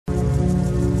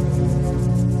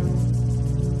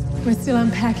We're still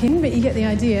unpacking, but you get the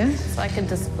idea. It's like a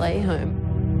display home.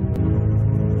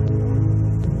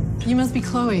 You must be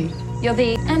Chloe. You're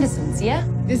the Andersons, yeah?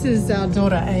 This is our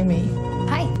daughter, Amy.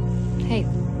 Hi. Hey.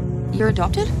 You're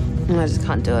adopted? I just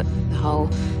can't do it. The whole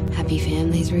happy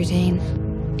families routine.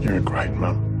 You're a great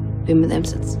mum. Been with them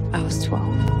since I was 12.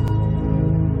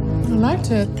 I liked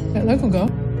her, that local girl.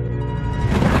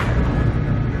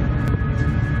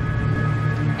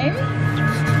 Amy?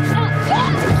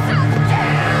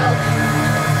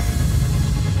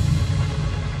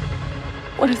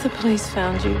 What if the police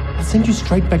found you? I'll send you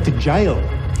straight back to jail.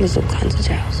 There's all kinds of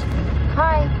jails.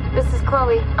 Hi, this is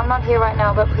Chloe. I'm not here right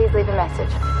now, but please leave a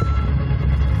message.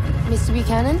 Mr.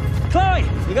 Buchanan? Chloe,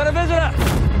 you got a visitor.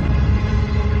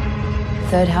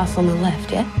 Third house on the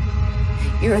left, yeah?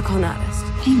 You're a con artist.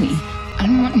 Amy, I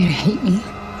don't want you to hate me.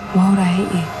 Why would I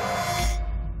hate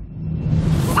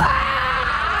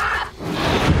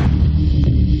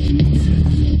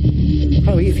you?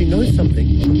 Chloe, if you know something.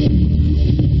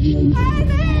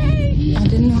 I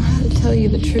didn't know how to tell you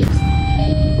the truth.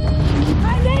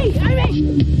 Amy!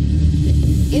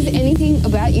 Is anything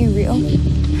about you real?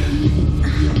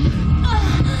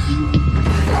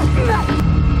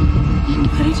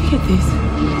 How did you get this?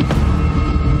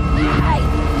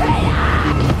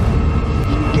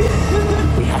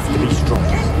 We have to be strong.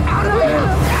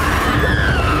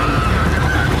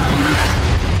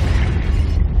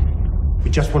 We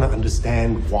just want to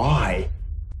understand why.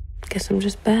 Guess I'm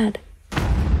just bad.